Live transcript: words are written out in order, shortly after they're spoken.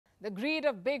The greed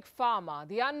of big pharma,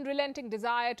 the unrelenting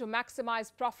desire to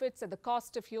maximize profits at the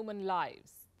cost of human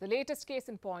lives. The latest case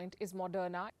in point is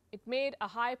Moderna. It made a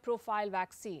high-profile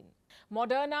vaccine.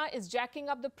 Moderna is jacking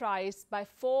up the price by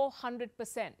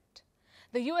 400%.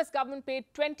 The US government paid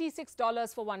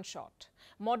 $26 for one shot.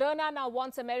 Moderna now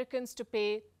wants Americans to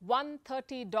pay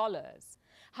 $130.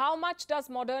 How much does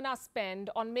Moderna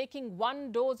spend on making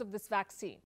one dose of this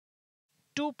vaccine?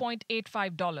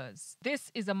 $2.85.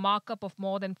 This is a markup of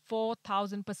more than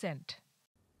 4,000%.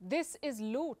 This is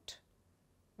loot.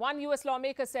 One US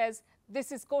lawmaker says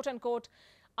this is quote-unquote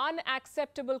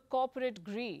unacceptable corporate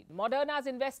greed. Moderna's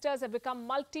investors have become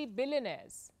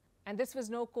multi-billionaires. And this was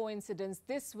no coincidence.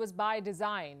 This was by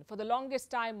design. For the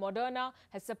longest time, Moderna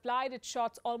has supplied its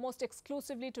shots almost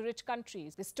exclusively to rich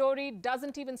countries. The story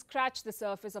doesn't even scratch the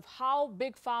surface of how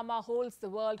big pharma holds the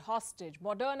world hostage.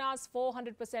 Moderna's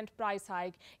 400% price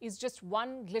hike is just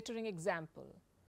one glittering example.